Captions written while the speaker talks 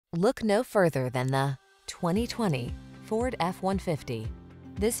Look no further than the 2020 Ford F-150.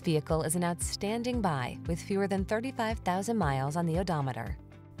 This vehicle is an outstanding buy with fewer than 35,000 miles on the odometer.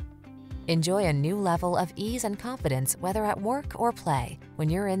 Enjoy a new level of ease and confidence whether at work or play when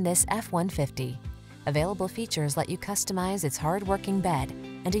you're in this F-150. Available features let you customize its hard-working bed,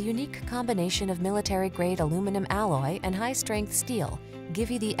 and a unique combination of military-grade aluminum alloy and high-strength steel give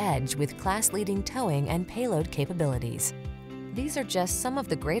you the edge with class-leading towing and payload capabilities. These are just some of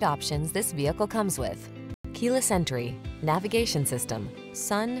the great options this vehicle comes with: keyless entry, navigation system,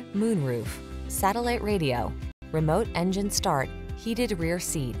 sun, moonroof, satellite radio, remote engine start, heated rear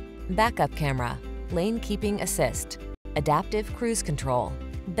seat, backup camera, lane keeping assist, adaptive cruise control,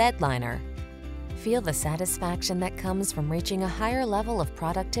 bed liner. Feel the satisfaction that comes from reaching a higher level of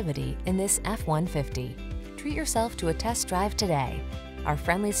productivity in this F-150. Treat yourself to a test drive today. Our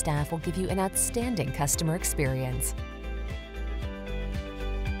friendly staff will give you an outstanding customer experience.